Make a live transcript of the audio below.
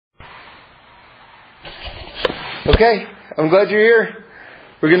Okay, I'm glad you're here.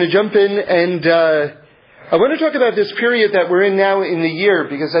 We're going to jump in, and I want to talk about this period that we're in now in the year,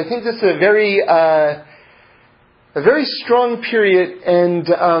 because I think this is a very strong period, and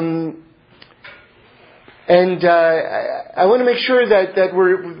I want to make sure that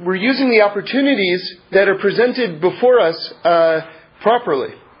we're using the opportunities that are presented before us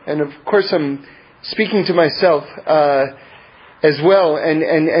properly. And of course, I'm speaking to myself as well,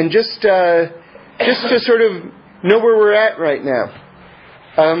 and just to sort of know where we're at right now.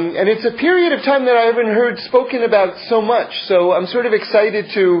 And it's a period of time that I haven't heard spoken about so much, so I'm sort of excited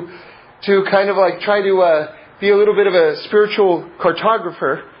to kind of like try to be a little bit of a spiritual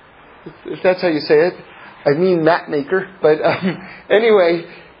cartographer, if that's how you say it. I mean map maker, but anyway,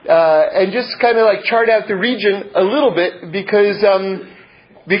 and just kind of like chart out the region a little bit, because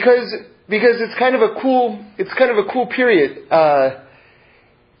it's kind of a cool period.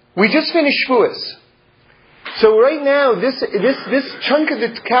 We just finished Shavuos. So right now, this chunk of the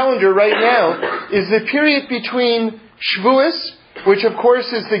calendar right now is the period between Shavuos, which of course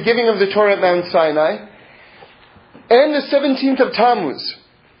is the giving of the Torah at Mount Sinai, and the 17th of Tammuz,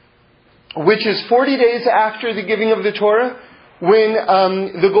 which is 40 days after the giving of the Torah, when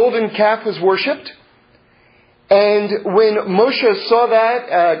the golden calf was worshipped. And when Moshe saw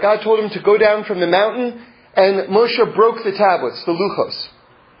that, God told him to go down from the mountain, and Moshe broke the tablets, the luchos.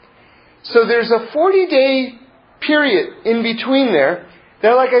 So there's a 40-day period in between there.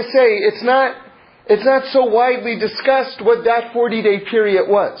 Now, like I say, it's not so widely discussed what that 40-day period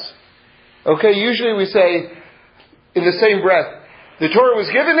was. Okay, usually we say, in the same breath, the Torah was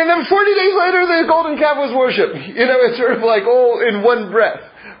given, and then 40 days later the golden calf was worshipped. You know, it's sort of like all in one breath.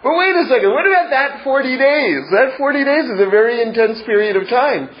 But wait a second, what about that 40 days? That 40 days is a very intense period of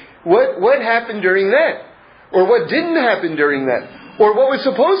time. What happened during that? Or what didn't happen during that? Or what was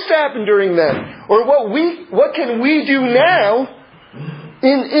supposed to happen during that? Or what can we do now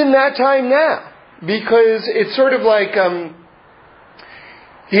in that time now? Because it's sort of like,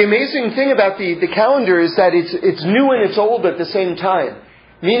 the amazing thing about the calendar is that it's new and it's old at the same time.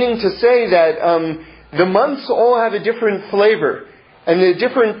 Meaning to say that the months all have a different flavor. And the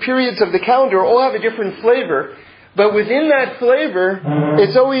different periods of the calendar all have a different flavor. But within that flavor,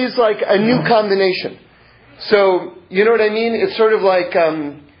 it's always like a new combination. So, you know what I mean? It's sort of like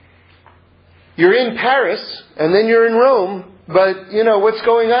you're in Paris and then you're in Rome. But, you know, what's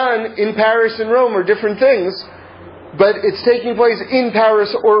going on in Paris and Rome are different things. But it's taking place in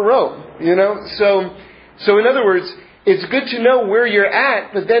Paris or Rome, you know? So in other words, it's good to know where you're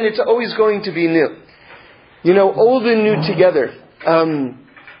at, but then it's always going to be new. You know, old and new together.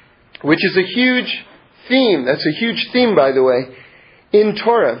 Which is a huge theme. That's a huge theme, by the way, in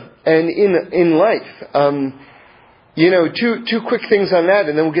Torah and in life. You know, two quick things on that,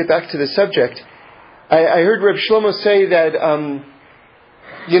 and then we'll get back to the subject. I heard Reb Shlomo say that,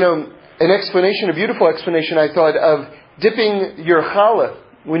 you know, a beautiful explanation, I thought, of dipping your challah.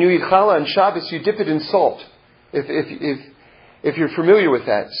 When you eat challah on Shabbos, you dip it in salt. If you're familiar with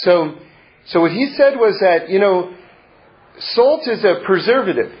that. So what he said was that, you know, salt is a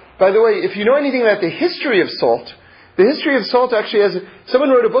preservative. By the way, if you know anything about the history of salt actually someone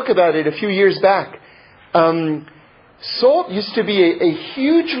wrote a book about it a few years back. Salt used to be a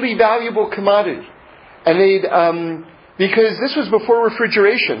hugely valuable commodity. And because this was before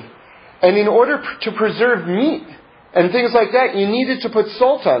refrigeration. And in order to preserve meat and things like that, you needed to put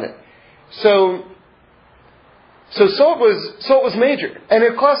salt on it. So salt was major. And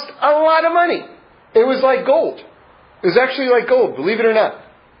it cost a lot of money. It was like gold. It was actually like gold, believe it or not.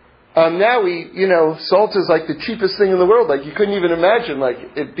 Now salt is like the cheapest thing in the world. Like you couldn't even imagine like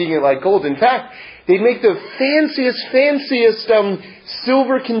it being like gold. In fact, they'd make the fanciest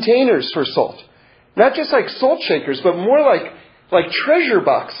silver containers for salt. Not just like salt shakers, but more like treasure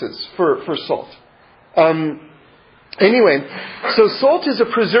boxes for salt. Anyway, so salt is a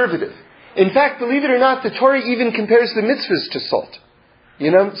preservative. In fact, believe it or not, the Torah even compares the mitzvahs to salt.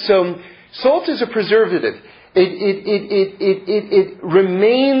 You know, so salt is a preservative. It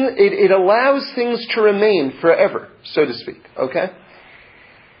allows things to remain forever, so to speak. Okay?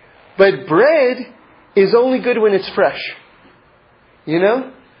 But bread is only good when it's fresh. You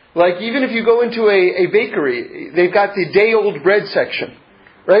know? Like even if you go into a bakery, they've got the day-old bread section.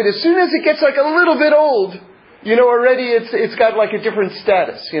 Right? As soon as it gets like a little bit old, you know, already it's got like a different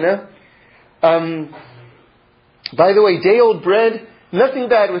status, you know? By the way, day-old bread, nothing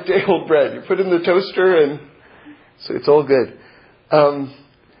bad with day-old bread. You put it in the toaster and so it's all good. I'll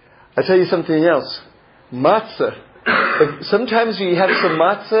tell you something else. Matzah. Sometimes you have some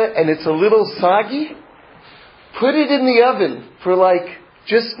matzah and it's a little soggy. Put it in the oven for like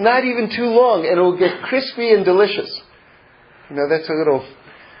Just not even too long, and it will get crispy and delicious. That's a little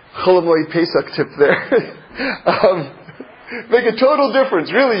Cholamoid Pesach tip there. Make a total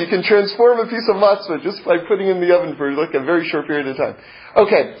difference. Really, you can transform a piece of matzah just by putting it in the oven for like a very short period of time.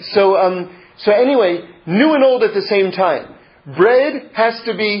 Okay, so anyway, new and old at the same time. Bread has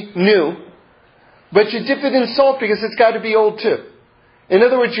to be new, but you dip it in salt because it's got to be old too. In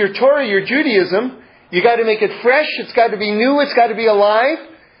other words, your Torah, your Judaism, you got to make it fresh, it's got to be new, it's got to be alive,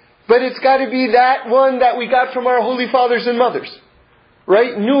 but it's got to be that one that we got from our holy fathers and mothers.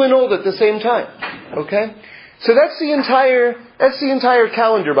 Right? New and old at the same time. Okay? So that's the entire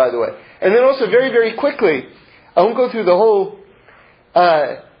calendar, by the way. And then also very, very quickly, I won't go through the whole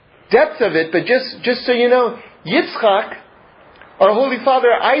depth of it, but just so you know, Yitzchak, our holy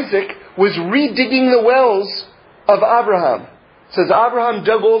father Isaac, was redigging the wells of Abraham. It says Abraham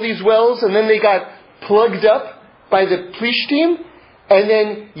dug all these wells, and then they got plugged up by the Plishtim, and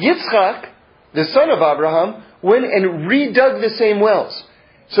then Yitzchak, the son of Abraham, went and redug the same wells.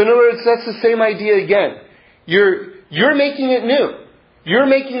 So in other words, that's the same idea again. You're making it new. You're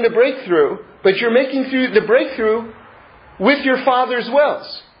making the breakthrough, but you're making through the breakthrough with your father's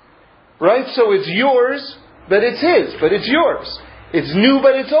wells. Right? So it's yours, but it's his, but it's yours. It's new,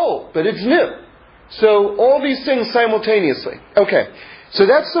 but it's old, but it's new. So all these things simultaneously. Okay. So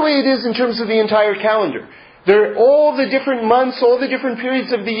that's the way it is in terms of the entire calendar. All the different months, all the different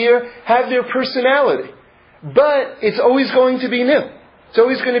periods of the year have their personality. But it's always going to be new. It's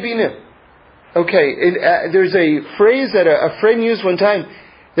always going to be new. Okay, there's a phrase that a friend used one time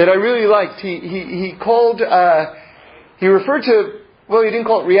that I really liked. He referred to, well, he didn't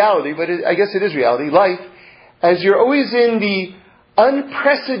call it reality, but I guess it is reality, life, as you're always in the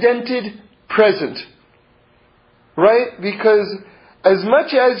unprecedented present. Right? Because as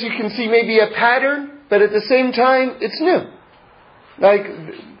much as you can see maybe a pattern, but at the same time, it's new. Like,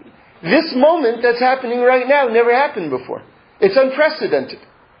 this moment that's happening right now never happened before. It's unprecedented.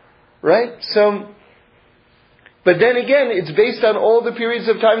 Right? So, but then again, it's based on all the periods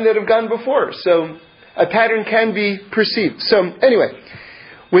of time that have gone before. So, a pattern can be perceived. So, anyway,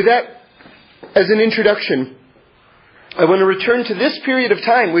 with that as an introduction, I want to return to this period of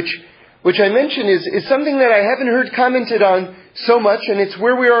time, which I mentioned is something that I haven't heard commented on so much, and it's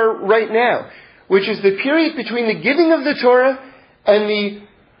where we are right now, which is the period between the giving of the Torah and the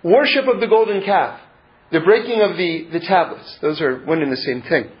worship of the golden calf, the breaking of the tablets. Those are one and the same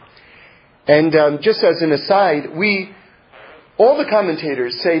thing. And just as an aside, all the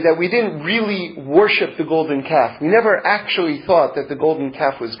commentators say that we didn't really worship the golden calf. We never actually thought that the golden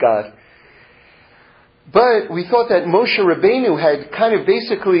calf was God. But we thought that Moshe Rabbeinu had kind of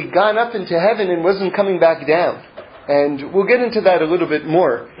basically gone up into heaven and wasn't coming back down. And we'll get into that a little bit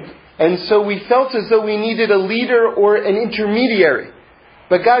more. And so we felt as though we needed a leader or an intermediary.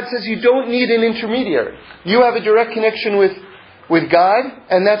 But God says you don't need an intermediary. You have a direct connection with God,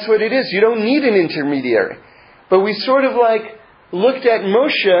 and that's what it is. You don't need an intermediary. But we sort of looked at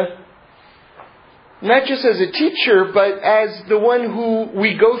Moshe not just as a teacher, but as the one who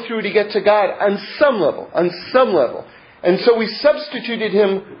we go through to get to God on some level. And so we substituted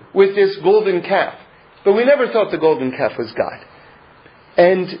him with this golden calf. But we never thought the golden calf was God.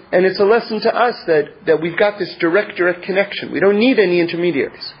 And it's a lesson to us that we've got this direct connection. We don't need any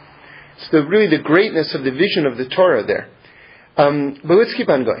intermediaries. It's really the greatness of the vision of the Torah there. But let's keep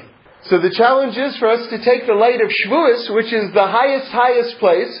on going. So the challenge is for us to take the light of Shavuos, which is the highest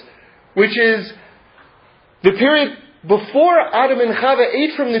place, which is the period before Adam and Chava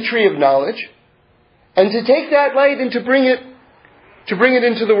ate from the tree of knowledge, and to take that light and to bring it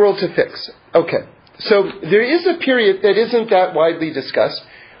into the world to fix. Okay. So there is a period that isn't that widely discussed,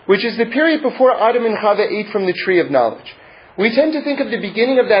 which is the period before Adam and Chava ate from the tree of knowledge. We tend to think of the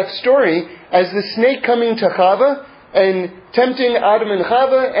beginning of that story as the snake coming to Chava and tempting Adam and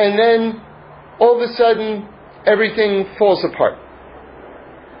Chava, and then all of a sudden everything falls apart.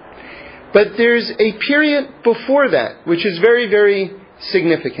 But there's a period before that, which is very, very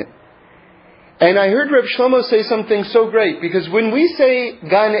significant. And I heard Reb Shlomo say something so great, because when we say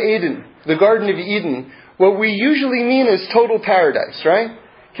Gan Eden, the Garden of Eden, what we usually mean is total paradise, right?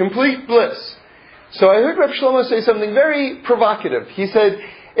 Complete bliss. So I heard Reb Shlomo say something very provocative. He said,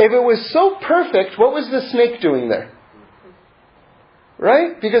 if it was so perfect, what was the snake doing there?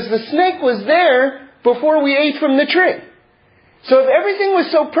 Right? Because the snake was there before we ate from the tree. So if everything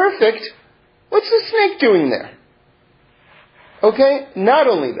was so perfect, what's the snake doing there? Okay? Not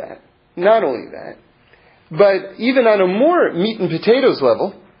only that, but even on a more meat and potatoes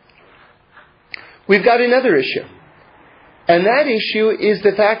level, we've got another issue. And that issue is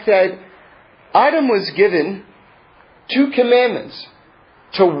the fact that Adam was given 2 commandments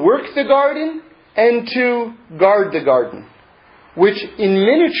to work the garden and to guard the garden, which in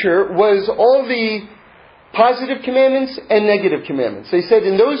miniature was all the positive commandments and negative commandments. They said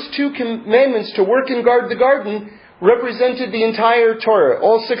in those two commandments to work and guard the garden represented the entire Torah.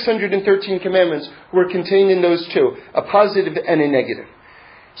 All 613 commandments were contained in those two, a positive and a negative.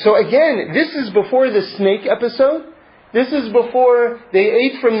 So again, this is before the snake episode. This is before they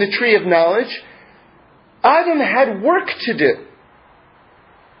ate from the tree of knowledge. Adam had work to do.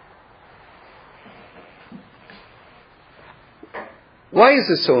 Why is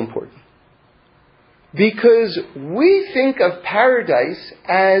this so important? Because we think of paradise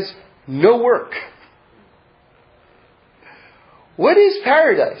as no work. What is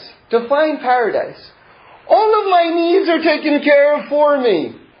paradise? Define paradise. All of my needs are taken care of for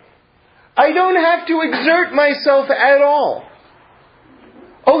me. I don't have to exert myself at all.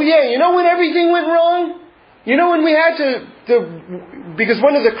 Oh yeah, you know when everything went wrong? You know when we had to because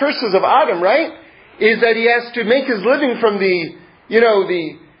one of the curses of Adam, right, is that he has to make his living from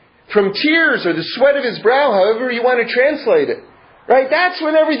from tears or the sweat of his brow, however you want to translate it. Right? That's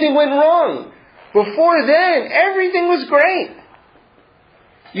when everything went wrong. Before then, everything was great.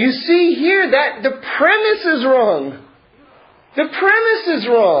 You see here that the premise is wrong. The premise is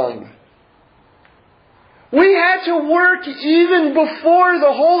wrong. We had to work even before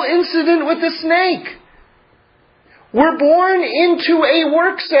the whole incident with the snake. We're born into a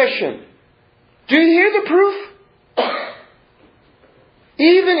work session. Do you hear the proof?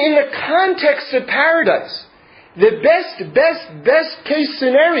 Even in the context of paradise, the best case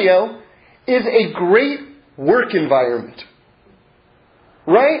scenario is a great work environment.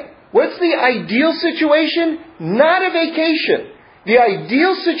 Right? What's the ideal situation? Not a vacation. The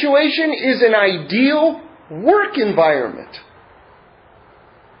ideal situation is an ideal work environment.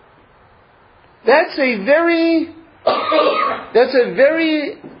 That's a very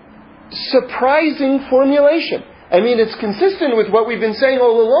surprising formulation. I mean, it's consistent with what we've been saying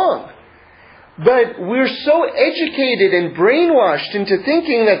all along. But we're so educated and brainwashed into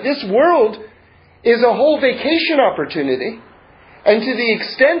thinking that this world is a whole vacation opportunity. And to the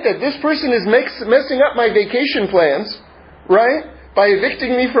extent that this person is messing up my vacation plans, right, by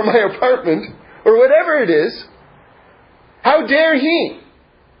evicting me from my apartment, or whatever it is, how dare he?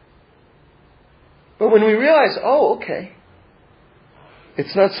 But when we realize, oh, okay,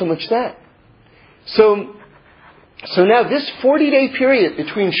 it's not so much that. So now this 40-day period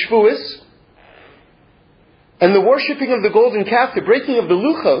between Shavuos and the worshipping of the golden calf, the breaking of the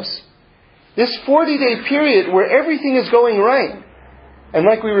luchos, this 40-day period where everything is going right. And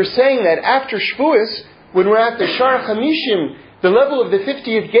like we were saying that after Shavuos, when we're at the Shar Chamishim, the level of the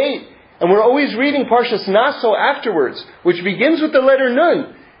 50th gate, and we're always reading Parshas Naso afterwards, which begins with the letter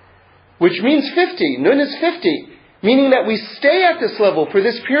Nun, which means 50. Nun is 50. Meaning that we stay at this level for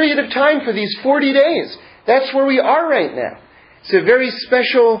this period of time, for these 40 days. That's where we are right now. It's a very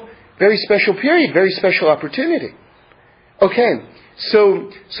special period, very special opportunity. Okay,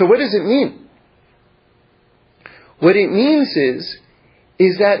 so what does it mean? What it means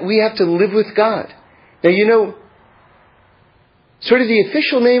is that we have to live with God. Now, you know, sort of the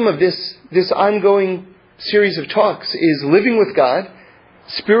official name of this ongoing series of talks is Living with God,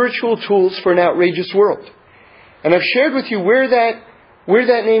 Spiritual Tools for an Outrageous World. And I've shared with you where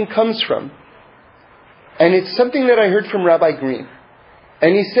that name comes from. And it's something that I heard from Rabbi Green.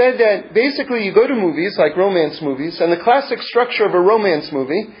 And he said that basically you go to movies, like romance movies, and the classic structure of a romance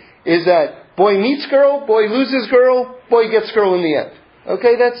movie is that boy meets girl, boy loses girl, boy gets girl in the end.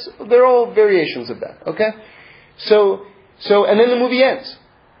 Okay, they're all variations of that. Okay? So, and then the movie ends.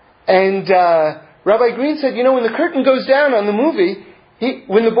 And Rabbi Green said, you know, when the curtain goes down on the movie,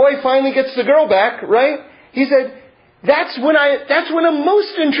 when the boy finally gets the girl back, right? He said, that's when I'm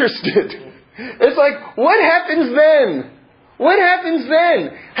most interested. It's like, what happens then? What happens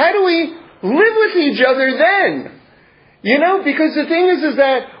then? How do we live with each other then? You know, because the thing is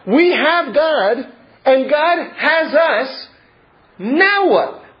that we have God, and God has us. Now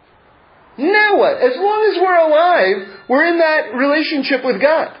what? Now what? As long as we're alive, we're in that relationship with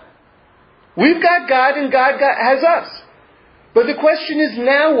God. We've got God, and God has us. But the question is,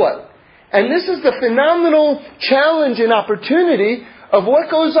 now what? And this is the phenomenal challenge and opportunity of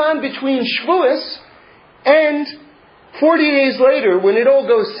what goes on between Shavuos and 40 days later, when it all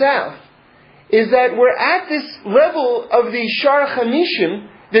goes south, is that we're at this level of the Shar Chamishim,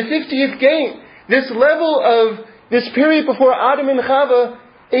 the 50th gate, this level of this period before Adam and Chava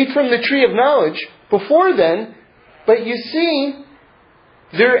ate from the tree of knowledge, before then, but you see,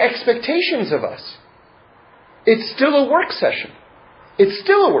 there are expectations of us. It's still a work session. It's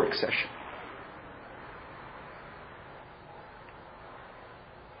still a work session.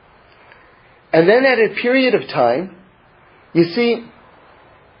 And then at a period of time, you see,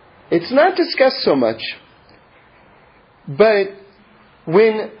 it's not discussed so much, but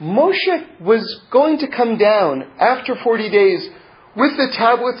when Moshe was going to come down after 40 days with the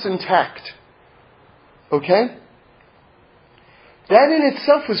tablets intact, okay? That in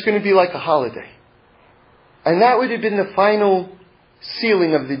itself was going to be like a holiday. And that would have been the final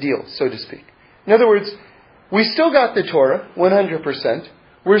sealing of the deal, so to speak. In other words, we still got the Torah, 100%.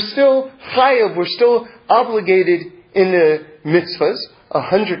 We're still chayav, we're still obligated in the mitzvahs,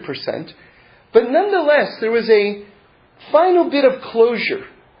 100%. But nonetheless, there was a final bit of closure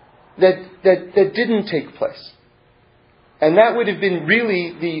that didn't take place. And that would have been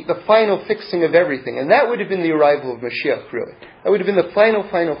really the final fixing of everything. And that would have been the arrival of Mashiach, really. That would have been the final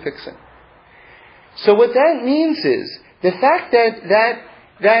fixing. So what that means is, the fact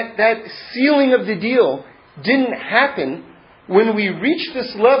that sealing of the deal didn't happen when we reach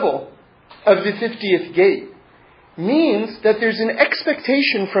this level of the 50th gate means that there's an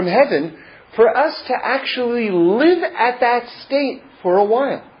expectation from heaven for us to actually live at that state for a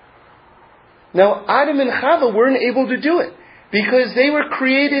while. Now, Adam and Chava weren't able to do it because they were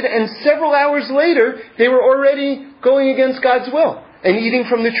created and several hours later they were already going against God's will and eating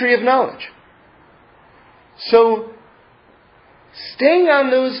from the tree of knowledge. So, staying on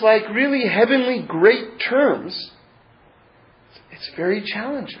those like really heavenly great terms, it's very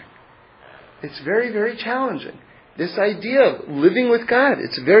challenging. It's very, very challenging. This idea of living with God,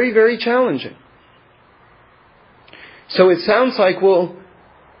 it's very, very challenging. So it sounds like, well,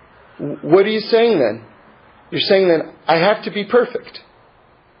 what are you saying then? You're saying that I have to be perfect.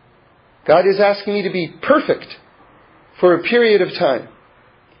 God is asking me to be perfect for a period of time.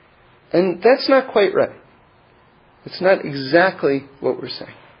 And that's not quite right. It's not exactly what we're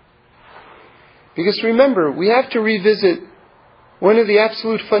saying. Because remember, we have to revisit one of the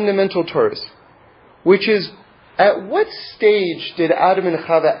absolute fundamental Torahs, which is, at what stage did Adam and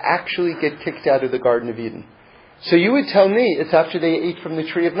Chava actually get kicked out of the Garden of Eden? So you would tell me it's after they ate from the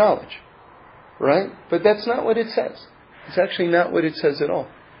tree of knowledge. Right? But that's not what it says. It's actually not what it says at all.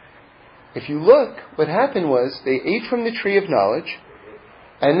 If you look, what happened was they ate from the tree of knowledge,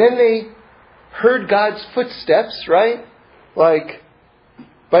 and then they heard God's footsteps, right? Like,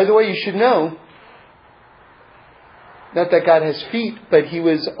 by the way, you should know, not that God has feet, but He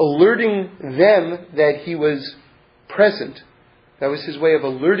was alerting them that He was present. That was His way of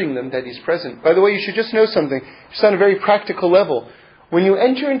alerting them that He's present. By the way, you should just know something, just on a very practical level. When you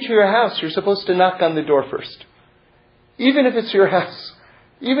enter into your house, you're supposed to knock on the door first. Even if it's your house.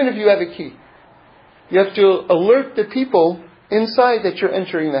 Even if you have a key. You have to alert the people inside that you're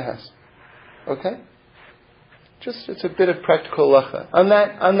entering the house. Okay? Just, it's a bit of practical halacha. On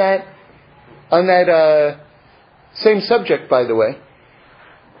that same subject, by the way,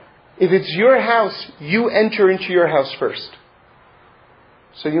 if it's your house, you enter into your house first.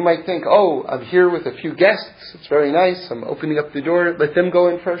 So you might think, oh, I'm here with a few guests. It's very nice. I'm opening up the door. Let them go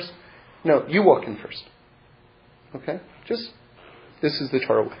in first. No, you walk in first. Okay? This is the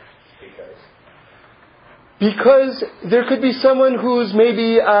Torah way. Because there could be someone who's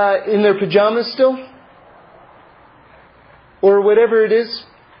maybe in their pajamas still. Or whatever it is.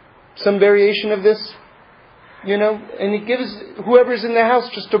 Some variation of this. You know, and it gives whoever's in the house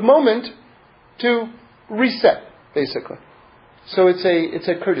just a moment to reset, basically. So it's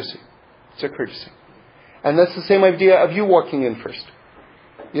a courtesy. It's a courtesy. And that's the same idea of you walking in first.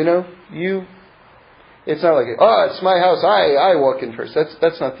 You know, it's not like, oh, it's my house, I walk in first.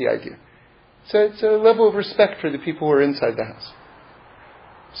 That's not the idea. It's a level of respect for the people who are inside the house.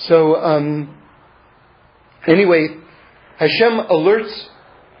 So, anyway, Hashem alerts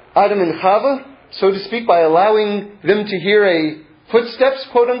Adam and Chava, so to speak, by allowing them to hear a footsteps,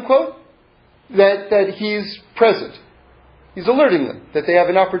 quote unquote, that He's present. He's alerting them that they have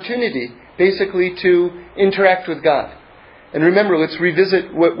an opportunity, basically, to interact with God. And remember, let's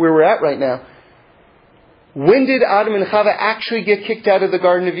revisit where we're at right now. When did Adam and Chava actually get kicked out of the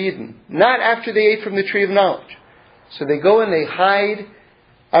Garden of Eden? Not after they ate from the tree of knowledge. So they go and they hide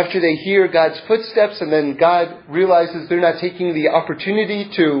after they hear God's footsteps, and then God realizes they're not taking the opportunity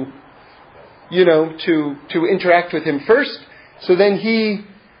to interact with Him first. So then He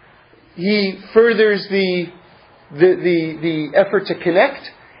furthers the effort to connect,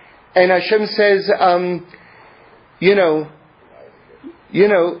 and Hashem says,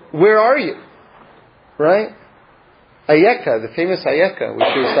 where are you? Right? Ayeka, the famous Ayeka,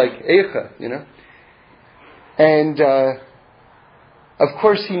 which is like Eicha, And, of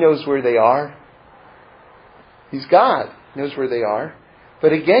course He knows where they are. He's God. He knows where they are.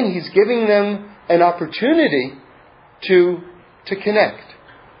 But again, He's giving them an opportunity to connect.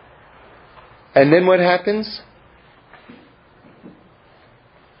 And then what happens?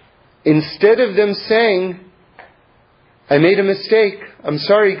 Instead of them saying, I made a mistake, I'm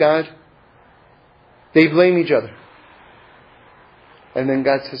sorry, God, they blame each other. And then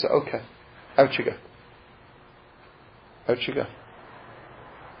God says, okay, out you go. Out you go.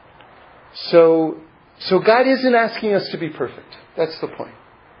 So God isn't asking us to be perfect. That's the point.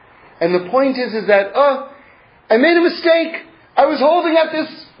 And the point is that, I made a mistake. I was holding at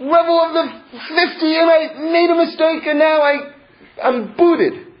this level of the 50 and I made a mistake and now I'm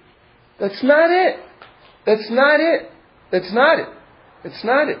booted. That's not it. That's not it. That's not it. It's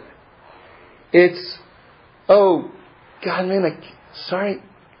not it. It's, oh, God, man, sorry.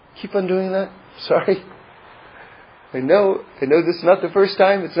 Keep on doing that. Sorry. I know this is not the first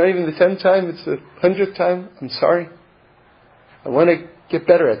time. It's not even the 10th time. It's the 100th time. I'm sorry. I want to get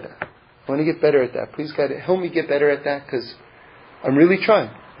better at that. I want to get better at that. Please, God, help me get better at that because I'm really trying.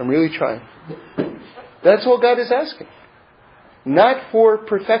 I'm really trying. That's all God is asking. Not for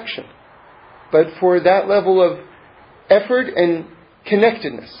perfection, but for that level of effort and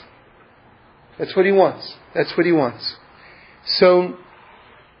connectedness. That's what He wants. That's what He wants. So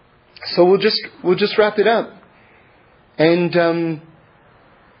we'll just wrap it up. And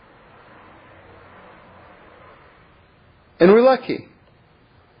we're lucky.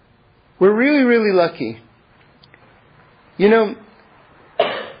 We're really, really lucky. You know,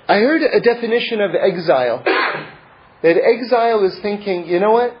 I heard a definition of exile. That exile is thinking, you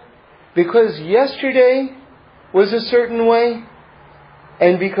know what? Because yesterday was a certain way,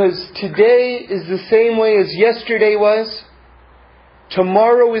 and because today is the same way as yesterday was,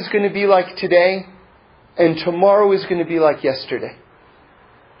 tomorrow is going to be like today, and tomorrow is going to be like yesterday.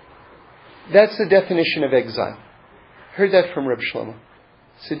 That's the definition of exile. Heard that from Reb Shlomo.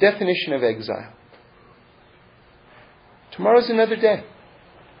 It's the definition of exile. Tomorrow's another day.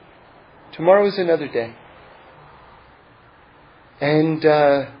 Tomorrow is another day. And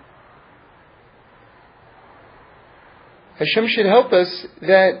Hashem should help us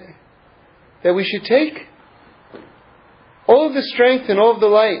that we should take all of the strength and all of the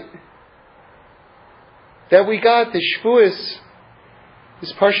light that we got, the Shavuos,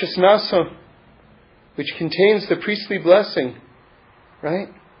 this Parshas Naso, which contains the priestly blessing, right?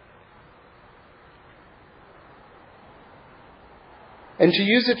 And to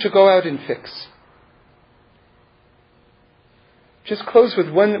use it to go out and fix. Just close with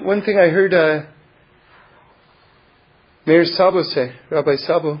one thing I heard Meir Sabo say, Rabbi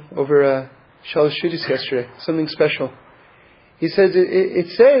Sabo, over Shalosh Shuddis yesterday. Something special. He says, it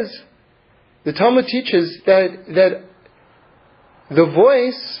says, the Talmud teaches that the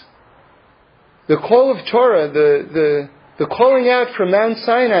voice, the call of Torah, the calling out from Mount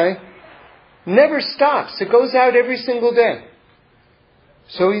Sinai, never stops. It goes out every single day.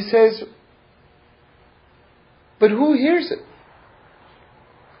 So he says, but who hears it?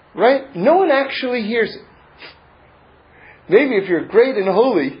 Right? No one actually hears it. Maybe if you're great and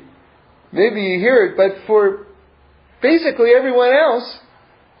holy, maybe you hear it, but for basically everyone else,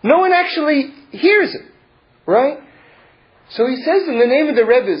 no one actually hears it. Right? So he says in the name of the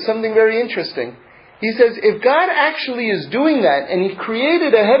Rebbe something very interesting. He says, if God actually is doing that, and He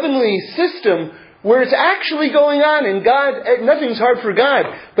created a heavenly system where it's actually going on, and God, nothing's hard for God,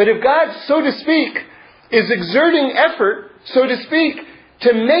 but if God, so to speak, is exerting effort, so to speak,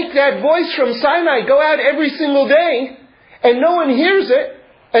 to make that voice from Sinai go out every single day, and no one hears it,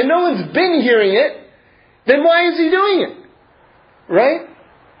 and no one's been hearing it, then why is He doing it? Right?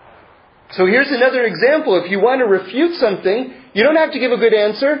 So here's another example. If you want to refute something, you don't have to give a good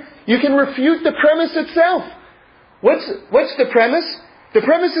answer. You can refute the premise itself. What's the premise? The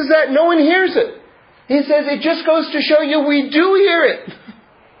premise is that no one hears it. He says it just goes to show you we do hear it.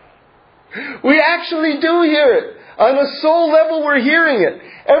 We actually do hear it. On a soul level, we're hearing it.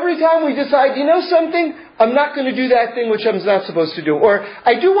 Every time we decide, you know something? I'm not going to do that thing which I'm not supposed to do. Or,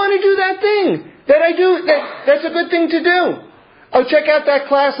 I do want to do that thing. That's a good thing to do. I'll check out that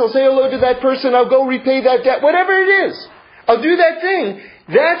class. I'll say hello to that person. I'll go repay that debt. Whatever it is. I'll do that thing.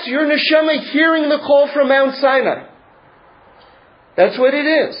 That's your neshama hearing the call from Mount Sinai. That's what it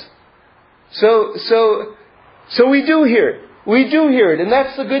is. So we do hear it. We do hear it. And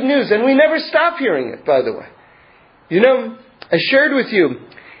that's the good news. And we never stop hearing it, by the way. You know, I shared with you,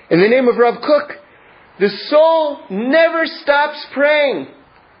 in the name of Rav Kook, the soul never stops praying.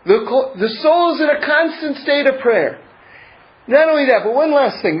 The soul is in a constant state of prayer. Not only that, but one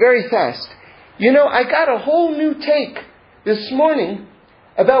last thing, very fast. You know, I got a whole new take this morning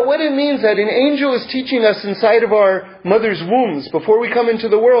about what it means that an angel is teaching us inside of our mother's wombs, before we come into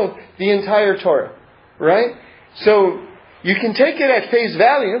the world, the entire Torah. Right? So, you can take it at face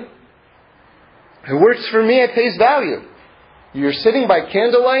value. It works for me at face value. You're sitting by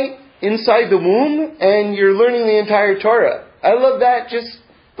candlelight inside the womb and you're learning the entire Torah. I love that just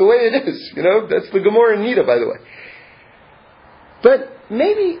the way it is. That's the Gemara in Nida, by the way. But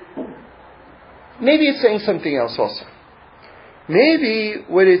maybe it's saying something else also. Maybe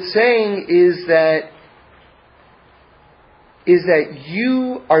what it's saying is that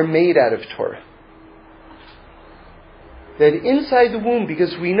you are made out of Torah. That inside the womb,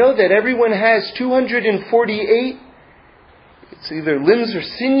 because we know that everyone has 248, it's either limbs or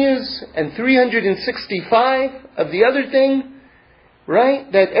sinews, and 365 of the other thing,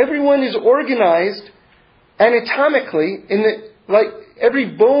 right? That everyone is organized anatomically like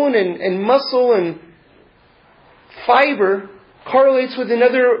every bone and muscle and fiber correlates with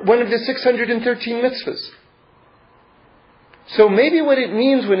another one of the 613 mitzvahs. So maybe what it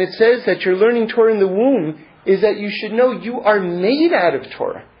means when it says that you're learning Torah in the womb is that you should know you are made out of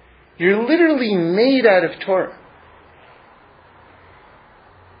Torah. You're literally made out of Torah.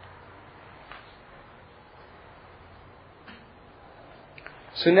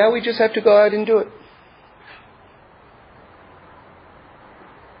 So now we just have to go out and do it.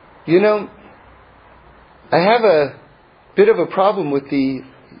 I have a bit of a problem with the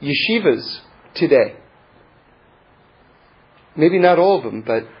yeshivas today. Maybe not all of them,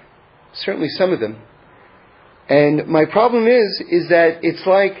 but certainly some of them. And my problem is that it's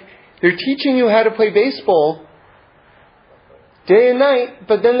like they're teaching you how to play baseball day and night,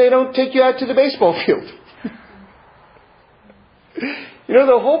 but then they don't take you out to the baseball field.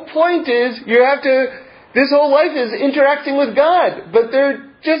 The whole point is this whole life is interacting with God, but they're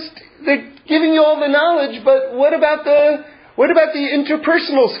giving you all the knowledge, but what about the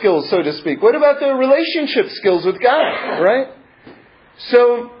interpersonal skills, so to speak? What about the relationship skills with God, right?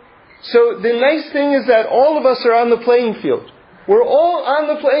 So the nice thing is that all of us are on the playing field. We're all on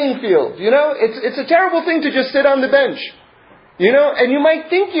the playing field. It's a terrible thing to just sit on the bench. And you might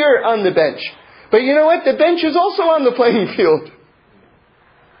think you're on the bench. But you know what? The bench is also on the playing field.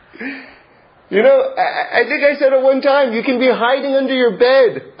 I think I said it one time, you can be hiding under your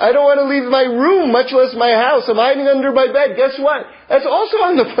bed. I don't want to leave my room, much less my house. I'm hiding under my bed. Guess what? That's also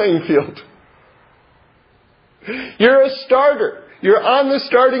on the playing field. You're a starter. You're on the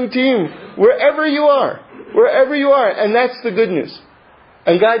starting team. Wherever you are. And that's the good news.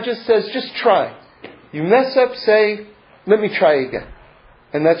 And God just says, just try. You mess up, say, let me try again.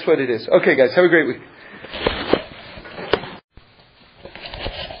 And that's what it is. Okay, guys, have a great week.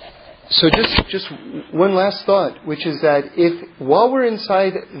 So just one last thought, which is that while we're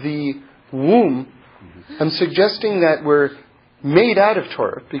inside the womb, I'm suggesting that we're made out of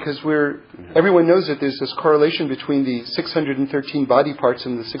Torah, because everyone knows that there's this correlation between the 613 body parts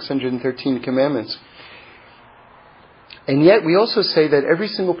and the 613 commandments. And yet we also say that every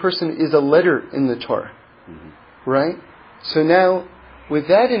single person is a letter in the Torah. Right? So now, with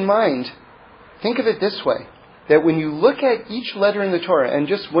that in mind, think of it this way. That when you look at each letter in the Torah, and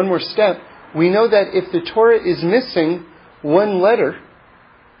just one more step, we know that if the Torah is missing one letter,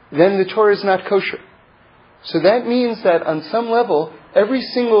 then the Torah is not kosher. So that means that on some level, every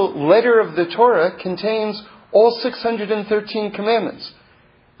single letter of the Torah contains all 613 commandments.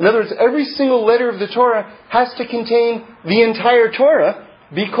 In other words, every single letter of the Torah has to contain the entire Torah,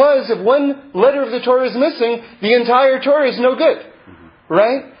 because if one letter of the Torah is missing, the entire Torah is no good.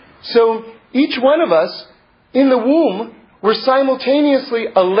 Right? So each one of us, in the womb, we're simultaneously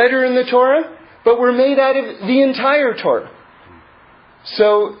a letter in the Torah, but we're made out of the entire Torah.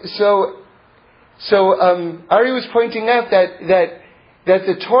 So Ari was pointing out that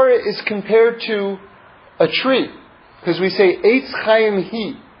the Torah is compared to a tree, because we say Eitz Chaim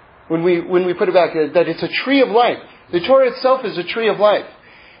Hi when we put it back, that it's a tree of life. The Torah itself is a tree of life,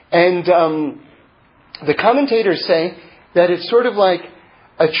 and the commentators say that it's sort of like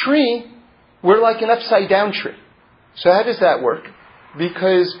a tree. We're like an upside down tree. So how does that work?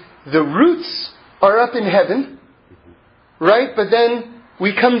 Because the roots are up in heaven, right? But then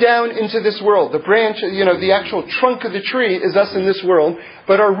we come down into this world. The branch, the actual trunk of the tree is us in this world,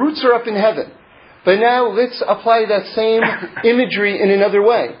 but our roots are up in heaven. But now let's apply that same imagery in another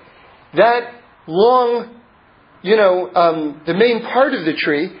way. That long, the main part of the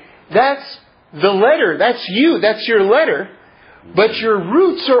tree, that's the letter, that's you, that's your letter, but your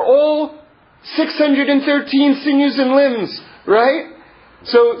roots are all 613 sinews and limbs, right?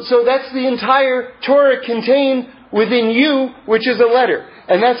 So that's the entire Torah contained within you, which is a letter.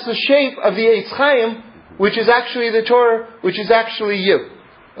 And that's the shape of the Eitz Chaim, which is actually the Torah, which is actually you.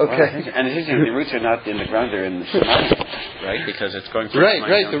 Okay. And the roots are not in the ground; they're in the Shemayim, right? Because it's going from right. Shemayim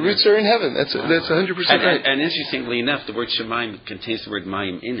Right. down The here. roots are in heaven. That's 100% right. And interestingly enough, the word Shemayim contains the word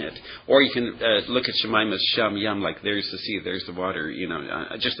Mayim in it. Or you can look at Shemayim as Sham Yam, like there's the sea, there's the water.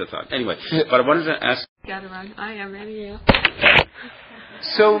 Just a thought. Anyway, but I wanted to ask. Got it wrong. I am ready.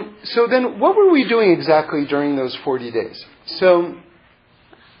 So then, what were we doing exactly during those 40 days? So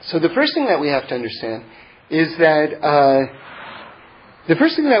the first thing that we have to understand is that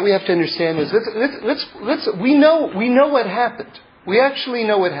we know what happened. We actually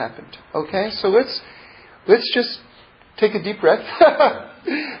know what happened. Okay, so let's just take a deep breath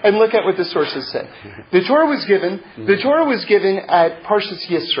and look at what the sources say. The Torah was given at Parshas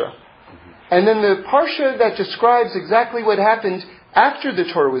Yisro. And then the parsha that describes exactly what happened after the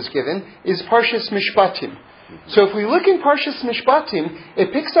Torah was given is Parshas Mishpatim. So if we look in Parshas Mishpatim,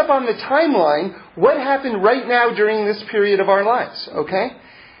 it picks up on the timeline what happened right now during this period of our lives. Okay?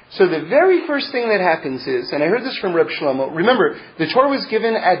 So the very first thing that happens is, and I heard this from Reb Shlomo, remember, the Torah was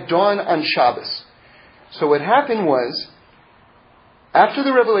given at dawn on Shabbos. So what happened was, after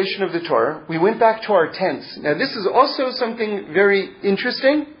the revelation of the Torah, we went back to our tents. Now this is also something very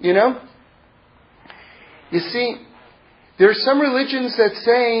interesting, You see, there are some religions that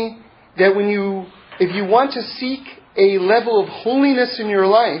say that if you want to seek a level of holiness in your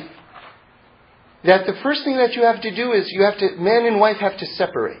life, that the first thing that you have to do is man and wife have to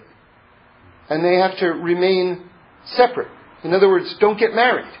separate. And they have to remain separate. In other words, don't get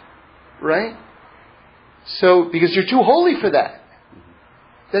married. Right? So, because you're too holy for that.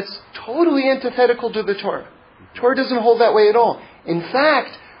 That's totally antithetical to the Torah. Torah doesn't hold that way at all. In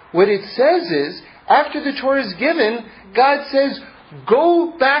fact, what it says is, after the Torah is given, God says,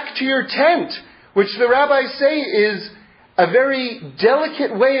 go back to your tent, which the rabbis say is a very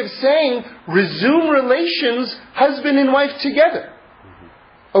delicate way of saying, resume relations, husband and wife together.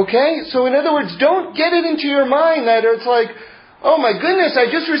 Okay? So in other words, don't get it into your mind that it's like, oh my goodness, I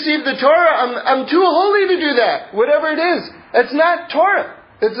just received the Torah, I'm too holy to do that. Whatever it is. That's not Torah.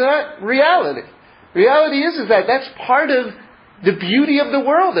 It's not reality. Reality is that that's part of the beauty of the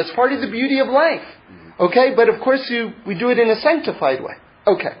world. That's part of the beauty of life. Okay? But of course we do it in a sanctified way.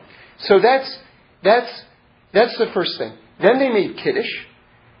 Okay. So that's the first thing. Then they made Kiddush.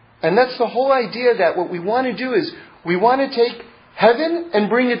 And that's the whole idea that what we want to do is we want to take heaven and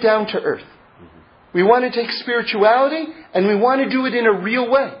bring it down to earth. We want to take spirituality and we want to do it in a real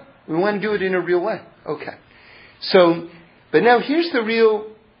way. We want to do it in a real way. Okay. So, but now here's the real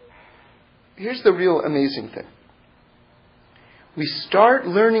amazing thing. We start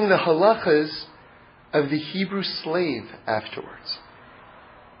learning the halachas of the Hebrew slave afterwards.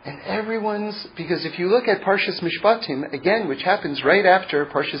 And because if you look at Parshas Mishpatim, again, which happens right after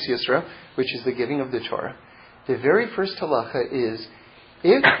Parshas Yisro, which is the giving of the Torah, the very first halacha is,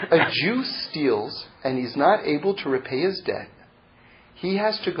 if a Jew steals and he's not able to repay his debt, he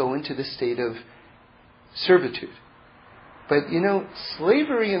has to go into the state of servitude. But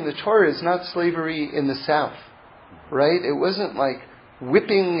slavery in the Torah is not slavery in the South, right? It wasn't like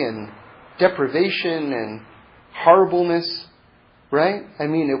whipping and deprivation and horribleness, right? I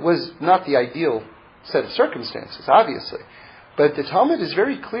mean, it was not the ideal set of circumstances, obviously. But the Talmud is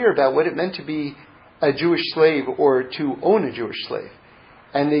very clear about what it meant to be a Jewish slave or to own a Jewish slave.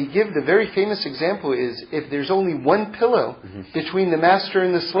 And they give the very famous example is if there's only one pillow between the master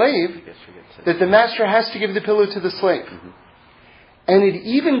and the slave, that the master has to give the pillow to the slave. And it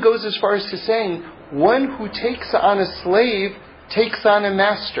even goes as far as to saying, one who takes on a slave takes on a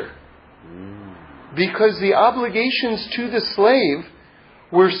master. Because the obligations to the slave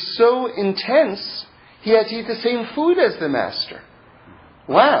were so intense, he had to eat the same food as the master.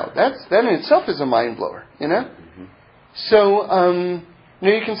 Wow, that in itself is a mind blower, So,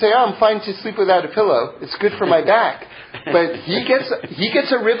 you can say, I'm fine to sleep without a pillow. It's good for my back. But he gets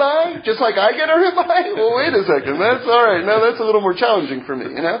a ribeye, just like I get a ribeye? Well, wait a second. That's all right. No, that's a little more challenging for me,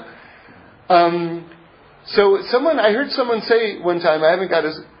 So I heard someone say one time,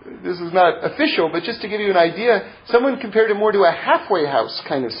 this is not official, but just to give you an idea, someone compared it more to a halfway house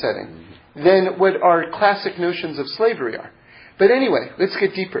kind of setting than what our classic notions of slavery are. But anyway, let's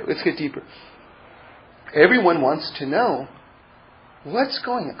get deeper. Everyone wants to know, what's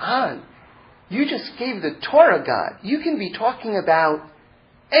going on? You just gave the Torah, God. You can be talking about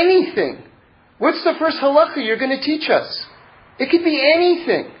anything. What's the first halakha you're going to teach us? It could be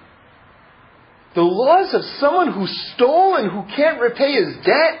anything. The laws of someone who stole and who can't repay his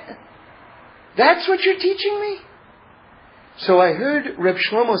debt. That's what you're teaching me? So I heard Reb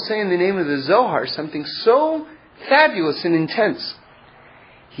Shlomo say in the name of the Zohar something so fabulous and intense.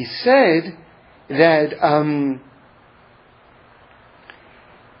 He said that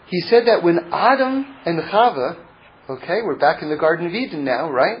he said that when Adam and Chava, okay, we're back in the Garden of Eden now,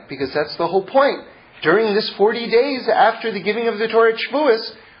 right? Because that's the whole point. During this 40 days after the giving of the Torah at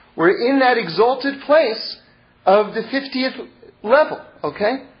Shavuos, we're in that exalted place of the 50th level,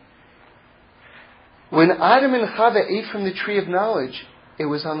 okay? When Adam and Chava ate from the tree of knowledge, it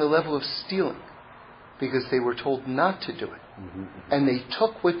was on the level of stealing, because they were told not to do it. And they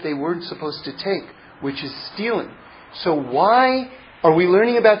took what they weren't supposed to take, which is stealing. So why are we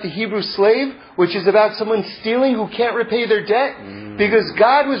learning about the Hebrew slave, which is about someone stealing who can't repay their debt? Because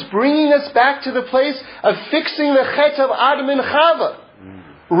God was bringing us back to the place of fixing the chet of Adam and Chava.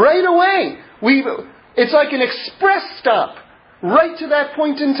 Right away. It's like an express stop, right to that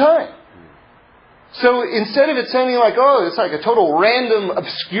point in time. So instead of it sounding like, oh, it's like a total random,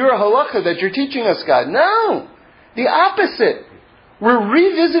 obscure halacha that you're teaching us, God. No! The opposite. We're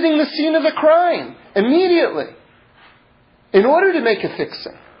revisiting the scene of the crime immediately in order to make a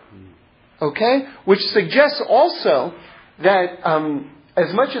fixing. Okay? Which suggests also that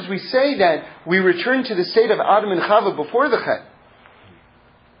as much as we say that we return to the state of Adam and Chava before the Chet,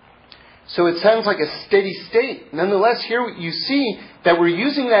 so it sounds like a steady state. Nonetheless, here you see that we're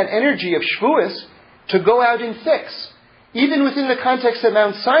using that energy of Shavuos to go out and fix. Even within the context of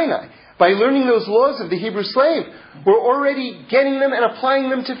Mount Sinai, by learning those laws of the Hebrew slave, we're already getting them and applying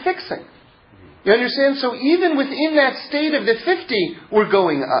them to fixing. You understand? So even within that state of the 50, we're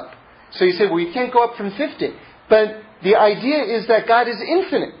going up. So you say, well, you can't go up from 50. But the idea is that God is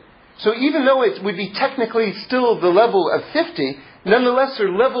infinite. So even though it would be technically still the level of 50, nonetheless there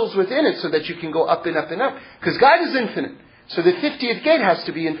are levels within it so that you can go up and up and up. Because God is infinite. So the 50th gate has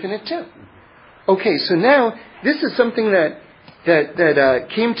to be infinite too. Okay, so now this is something that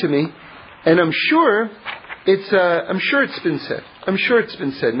came to me, and I'm sure it's been said. I'm sure it's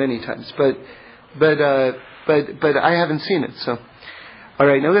been said many times, but I haven't seen it. So, all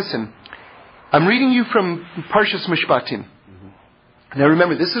right, now listen. I'm reading you from Parshas Mishpatim. Now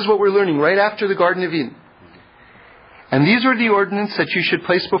remember, this is what we're learning right after the Garden of Eden. And these are the ordinances that you should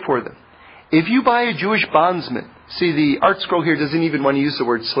place before them. If you buy a Jewish bondsman, see, the art scroll here doesn't even want to use the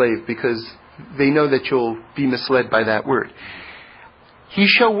word slave because they know that you'll be misled by that word. He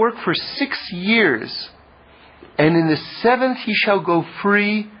shall work for 6 years, and in the 7th he shall go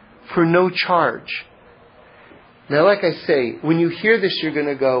free for no charge. Now, like I say, when you hear this, you're going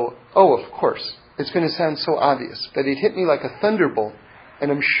to go, oh, of course. It's going to sound so obvious, but it hit me like a thunderbolt,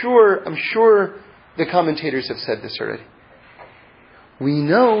 and I'm sure the commentators have said this already. We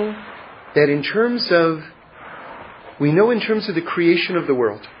know that in terms of the creation of the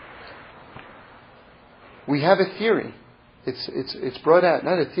world, we have a theory. It's brought out,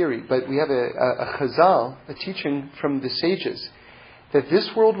 not a theory, but we have a chazal, a teaching from the sages, that this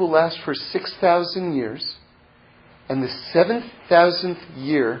world will last for 6,000 years, and the 7,000th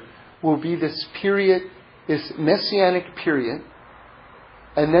year will be this period, this messianic period,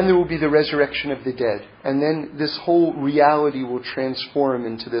 and then there will be the resurrection of the dead, and then this whole reality will transform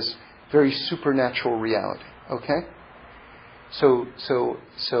into this very supernatural reality. Okay? So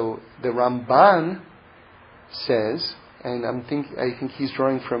the Ramban says, and I think he's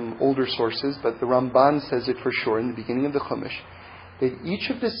drawing from older sources, but the Ramban says it for sure in the beginning of the Chumash, that each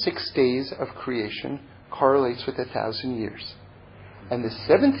of the 6 days of creation correlates with 1,000 years. And the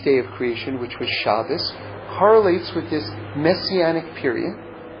 7th day of creation, which was Shabbos, correlates with this messianic period,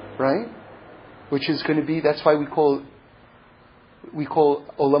 right? Which is going to be, that's why we call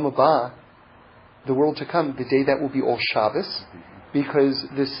Olam Haba, the world to come, the day that will be all Shabbos, because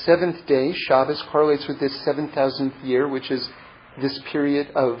the 7th day, Shabbos, correlates with this 7,000th year, which is this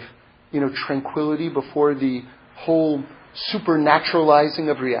period of, tranquility before the whole supernaturalizing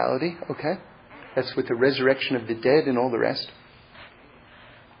of reality, okay? That's with the resurrection of the dead and all the rest.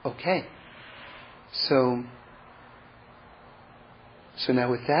 Okay. So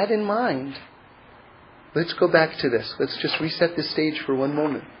now with that in mind, let's go back to this. Let's just reset the stage for one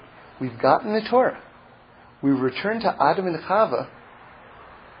moment. We've gotten the Torah. We return to Adam and Chava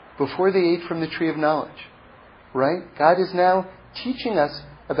before they ate from the tree of knowledge. Right? God is now teaching us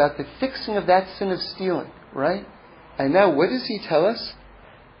about the fixing of that sin of stealing. Right? And now what does He tell us?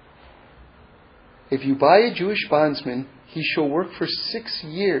 If you buy a Jewish bondsman, he shall work for 6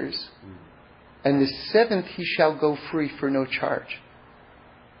 years, and the 7th he shall go free for no charge.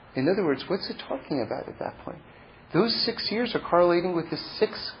 In other words, what's it talking about at that point? Those 6 years are correlating with the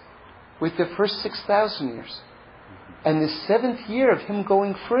first 6,000 years. And the 7th year of him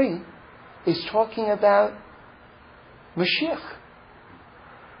going free is talking about Mashiach.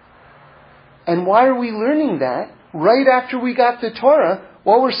 And why are we learning that right after we got the Torah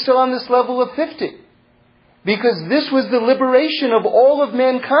while we're still on this level of 50? because this was the liberation of all of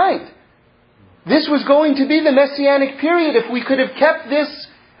mankind. This was going to be the Messianic period if we could have kept this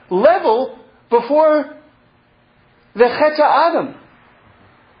level before the Chet Adam.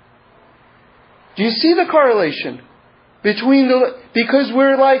 Do you see the correlation between because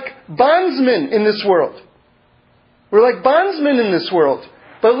we're like bondsmen in this world. We're like bondsmen in this world.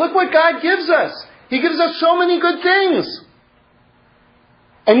 But look what God gives us. He gives us so many good things.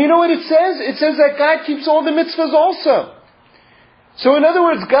 And you know what it says? It says that God keeps all the mitzvahs also. So in other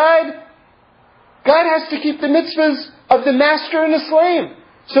words, God has to keep the mitzvahs of the master and the slave.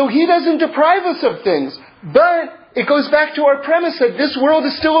 So He doesn't deprive us of things. But it goes back to our premise that this world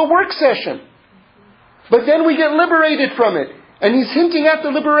is still a work session. But then we get liberated from it. And He's hinting at the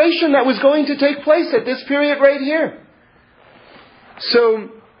liberation that was going to take place at this period right here. So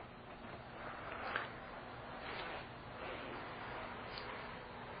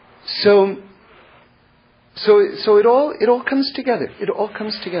it all comes together. It all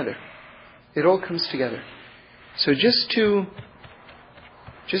comes together. It all comes together. So just to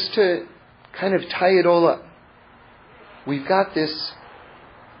kind of tie it all up, we've got this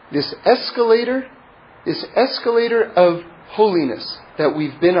escalator of holiness that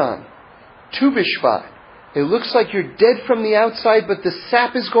we've been on. Tu B'Shvat. It looks like you're dead from the outside, but the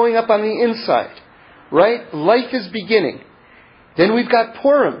sap is going up on the inside. Right? Life is beginning. Then we've got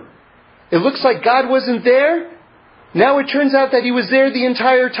Purim. It looks like God wasn't there. Now it turns out that He was there the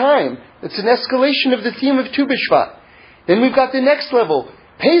entire time. It's an escalation of the theme of Tu B'Shvat. Then we've got the next level,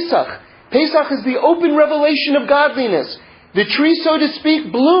 Pesach. Pesach is the open revelation of godliness. The tree, so to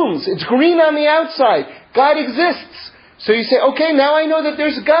speak, blooms. It's green on the outside. God exists. So you say, okay, now I know that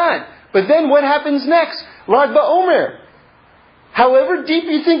there's God. But then what happens next? Lag BaOmer. However deep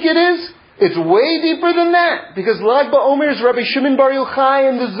you think it is, it's way deeper than that. Because Lag BaOmer is Rabbi Shimon Bar Yochai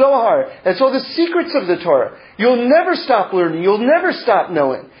and the Zohar. That's all the secrets of the Torah. You'll never stop learning. You'll never stop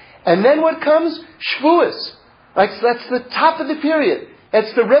knowing. And then what comes? Shavuos. That's the top of the period.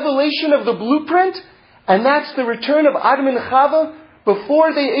 That's the revelation of the blueprint. And that's the return of Adam and Chava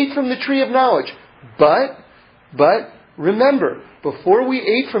before they ate from the tree of knowledge. But remember, before we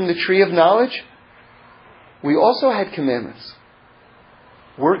ate from the tree of knowledge, we also had commandments.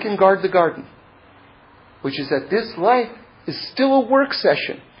 Work and guard the garden. Which is that this life is still a work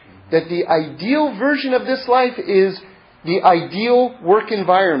session. That the ideal version of this life is the ideal work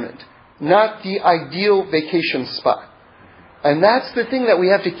environment, not the ideal vacation spot. And that's the thing that we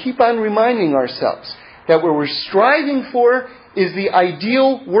have to keep on reminding ourselves. That what we're striving for is the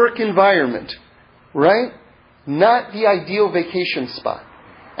ideal work environment. Right? Not the ideal vacation spot.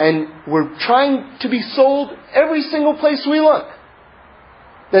 And we're trying to be sold every single place we look.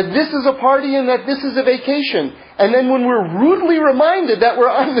 That this is a party and that this is a vacation. And then when we're rudely reminded that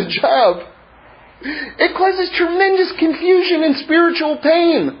we're on the job, it causes tremendous confusion and spiritual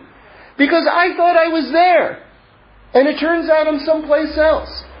pain. Because I thought I was there. And it turns out I'm someplace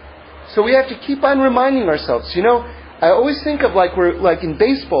else. So we have to keep on reminding ourselves. You know, I always think of like in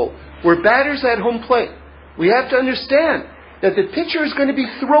baseball, we're batters at home plate. We have to understand that the pitcher is going to be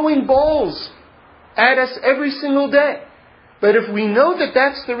throwing balls at us every single day. But if we know that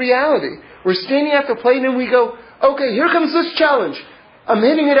that's the reality, we're standing at the plate and we go, okay, here comes this challenge. I'm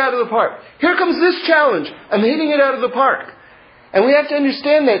hitting it out of the park. Here comes this challenge. I'm hitting it out of the park. And we have to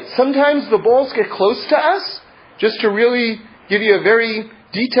understand that sometimes the balls get close to us. Just to really give you a very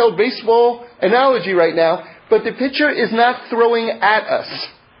detailed baseball analogy right now, but the pitcher is not throwing at us.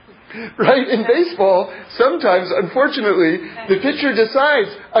 Right? In baseball, sometimes, unfortunately, the pitcher decides,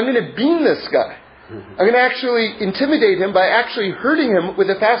 I'm going to beam this guy. I'm going to actually intimidate him by actually hurting him with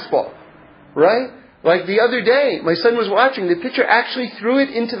a fastball. Right? Like the other day, my son was watching, the pitcher actually threw it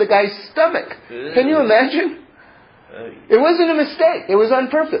into the guy's stomach. Can you imagine? It wasn't a mistake. It was on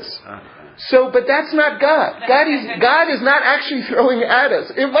purpose. But that's not God. God is not actually throwing at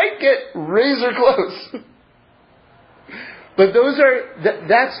us. It might get razor close. But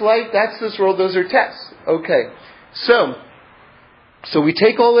that's life, that's this world, those are tests. Okay. So we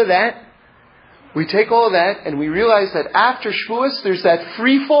take all of that, and we realize that after Shavuos, there's that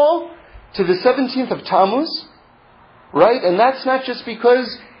free fall to the 17th of Tammuz, right? And that's not just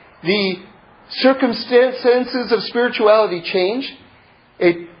because the circumstances of spirituality change.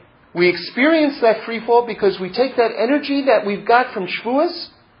 We experience that free fall because we take that energy that we've got from Shavuos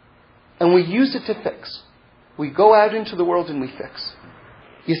and we use it to fix. We go out into the world and we fix.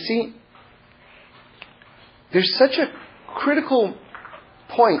 You see, there's such a critical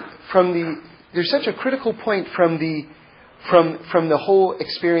point from the whole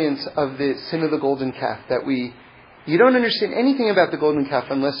experience of the sin of the golden calf that you don't understand anything about the golden calf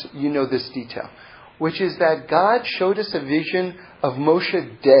unless you know this detail. which is that God showed us a vision of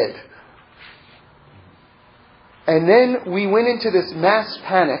Moshe dead. And then we went into this mass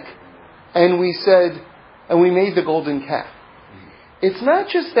panic, and we said, and we made the golden calf. It's not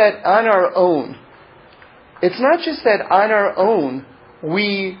just that on our own,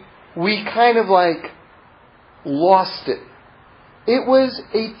 we kind of like lost it. It was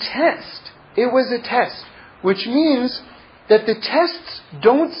a test. Which means that the tests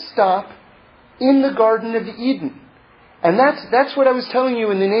don't stop in the Garden of Eden. And that's what I was telling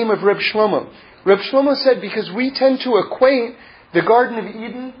you in the name of Reb Shlomo. Reb Shlomo said, because we tend to equate the Garden of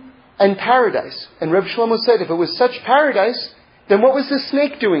Eden and paradise. And Reb Shlomo said, if it was such paradise, then what was the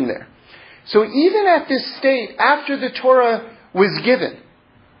snake doing there? So even at this state, after the Torah was given,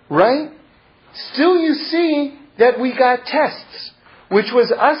 right? Still you see that we got tests, which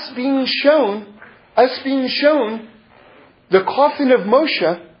was us being shown the coffin of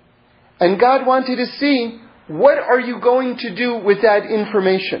Moshe, and God wanted to see, what are you going to do with that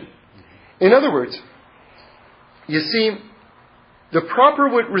information? In other words, you see, the proper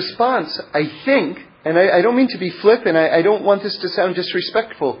response, I think, and I don't mean to be flip, and I don't want this to sound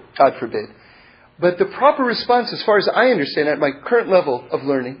disrespectful, God forbid, but the proper response, as far as I understand at my current level of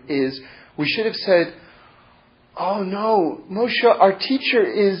learning, is we should have said, oh no, Moshe, our teacher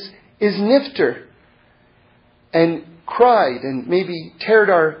is nifter, and cried and maybe teared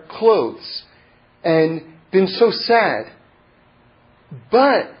our clothes and been so sad,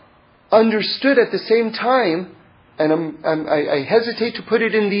 but understood at the same time, and I hesitate to put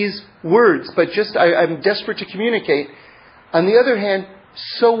it in these words, but just I'm desperate to communicate. On the other hand,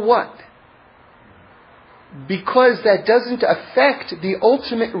 so what? Because that doesn't affect the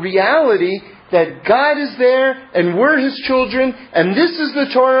ultimate reality that God is there and we're His children and this is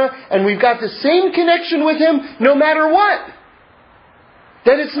the Torah and we've got the same connection with Him no matter what.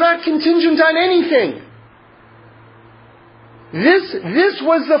 That it's not contingent on anything. This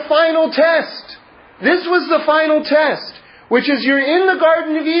was the final test. This was the final test, which is you're in the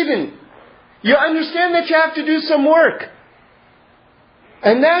Garden of Eden. You understand that you have to do some work.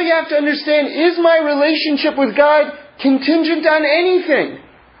 And now you have to understand, is my relationship with God contingent on anything?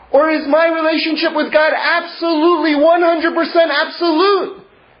 Or is my relationship with God absolutely 100% absolute?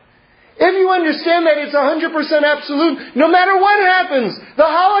 If you understand that it's 100% absolute, no matter what happens, the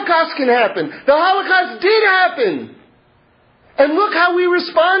Holocaust can happen. The Holocaust did happen. And look how we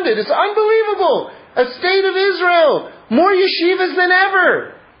responded. It's unbelievable. A state of Israel. More yeshivas than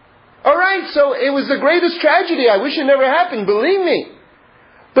ever. Alright, so it was the greatest tragedy. I wish it never happened, believe me.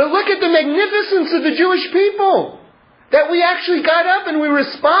 But look at the magnificence of the Jewish people. That we actually got up and we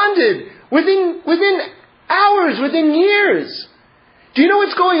responded within hours, within years. Do you know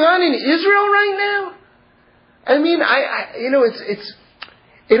what's going on in Israel right now? I mean,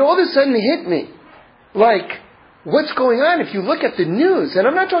 it all of a sudden hit me. Like, what's going on? If you look at the news, and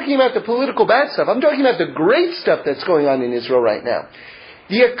I'm not talking about the political bad stuff, I'm talking about the great stuff that's going on in Israel right now.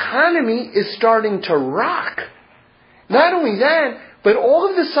 The economy is starting to rock. Not only that, but all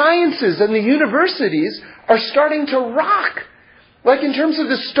of the sciences and the universities are starting to rock. Like in terms of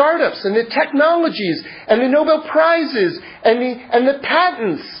the startups and the technologies and the Nobel Prizes and the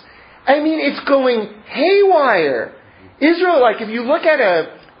patents. I mean, it's going haywire. Israel, like if you look at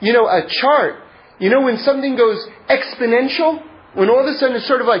a chart, when something goes exponential, when all of a sudden it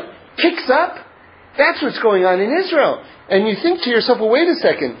sort of like kicks up, that's what's going on in Israel. And you think to yourself, well, wait a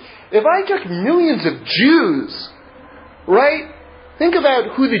second. If I took millions of Jews, right? Think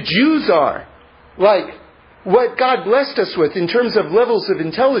about who the Jews are. Like, what God blessed us with in terms of levels of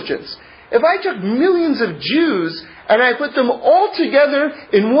intelligence. If I took millions of Jews and I put them all together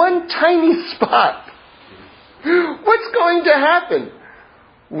in one tiny spot, what's going to happen?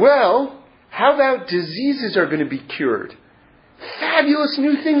 Well, how about diseases are going to be cured? Fabulous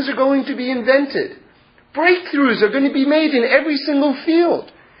new things are going to be invented. Breakthroughs are going to be made in every single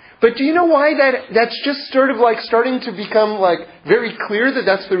field. But do you know why that's just sort of like starting to become like very clear that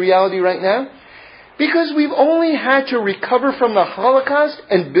that's the reality right now? Because we've only had to recover from the Holocaust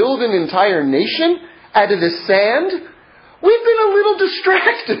and build an entire nation out of the sand. We've been a little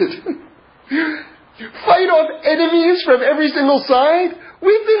distracted. Fight off enemies from every single side.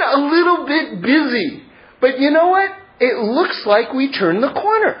 We've been a little bit busy. But you know what? It looks like we turned the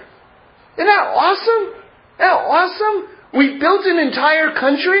corner. Isn't that awesome? Isn't that awesome? We built an entire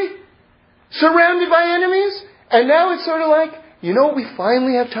country surrounded by enemies, and now it's sort of like, you know what we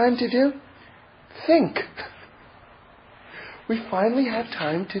finally have time to do? Think. We finally have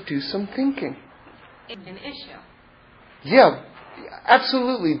time to do some thinking. It's an issue. Yeah,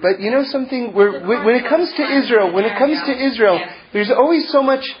 absolutely. But you know something? When it comes to Israel, there's always so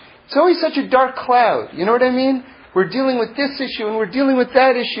much it's always such a dark cloud. You know what I mean? We're dealing with this issue and we're dealing with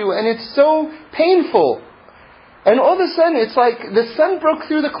that issue, and it's so painful. And all of a sudden, it's like the sun broke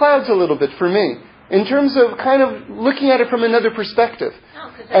through the clouds a little bit for me, in terms of kind of looking at it from another perspective.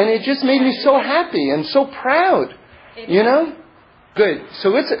 And it just made me so happy and so proud. You know? Good. So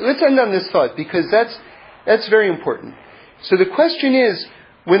let's end on this thought, because that's very important. So the question is,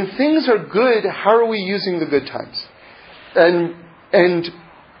 when things are good, how are we using the good times? And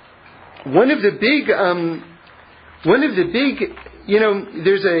one of the big,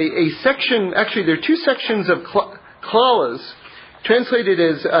 there's a section, actually there are two sections of klalas, translated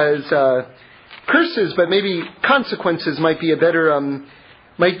as curses, but maybe consequences might be a better, a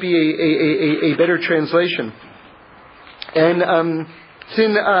better translation. And it's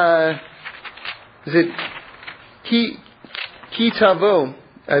in, is it Ki Tavo,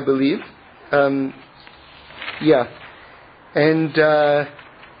 I believe. Yeah. And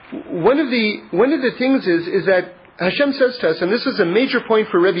one of the things is that Hashem says to us, and this was a major point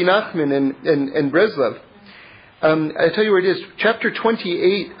for Rebbe Nachman and Breslov. I tell you where it is. Chapter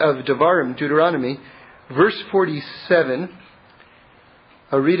 28 of Devarim, Deuteronomy, verse 47.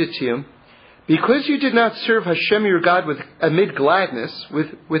 I'll read it to you. Because you did not serve Hashem your God amid gladness,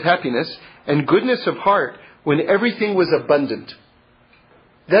 with happiness, and goodness of heart, when everything was abundant.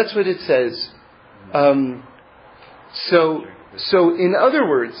 That's what it says. So in other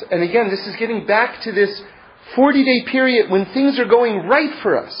words, and again, this is getting back to this 40-day period when things are going right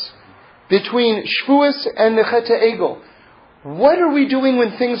for us, between Shavuos and the Chet HaEgel. What are we doing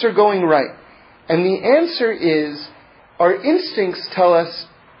when things are going right? And the answer is, our instincts tell us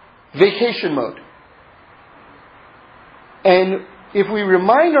vacation mode. And if we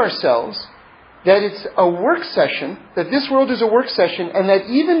remind ourselves that it's a work session, that this world is a work session, and that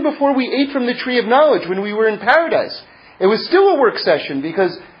even before we ate from the tree of knowledge, when we were in paradise, it was still a work session,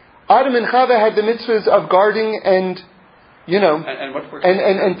 because Adam and Chava had the mitzvahs of guarding and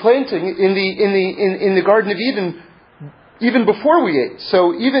planting in the Garden of Eden even before we ate.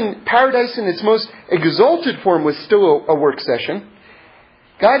 So even paradise in its most exalted form was still a work session.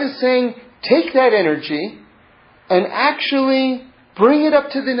 God is saying, take that energy and actually bring it up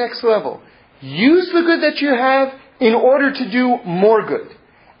to the next level. Use the good that you have in order to do more good.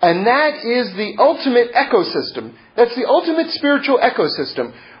 And that is the ultimate ecosystem. That's the ultimate spiritual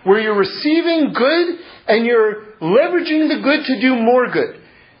ecosystem, where you're receiving good and you're leveraging the good to do more good.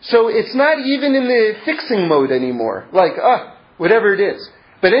 So it's not even in the fixing mode anymore. Like, whatever it is.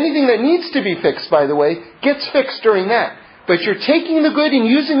 But anything that needs to be fixed, by the way, gets fixed during that. But you're taking the good and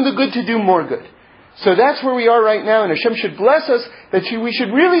using the good to do more good. So that's where we are right now, and Hashem should bless us that we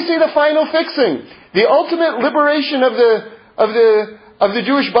should really see the final fixing, the ultimate liberation of the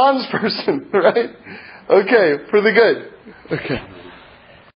Jewish bondsperson, right? Okay, for the good. Okay.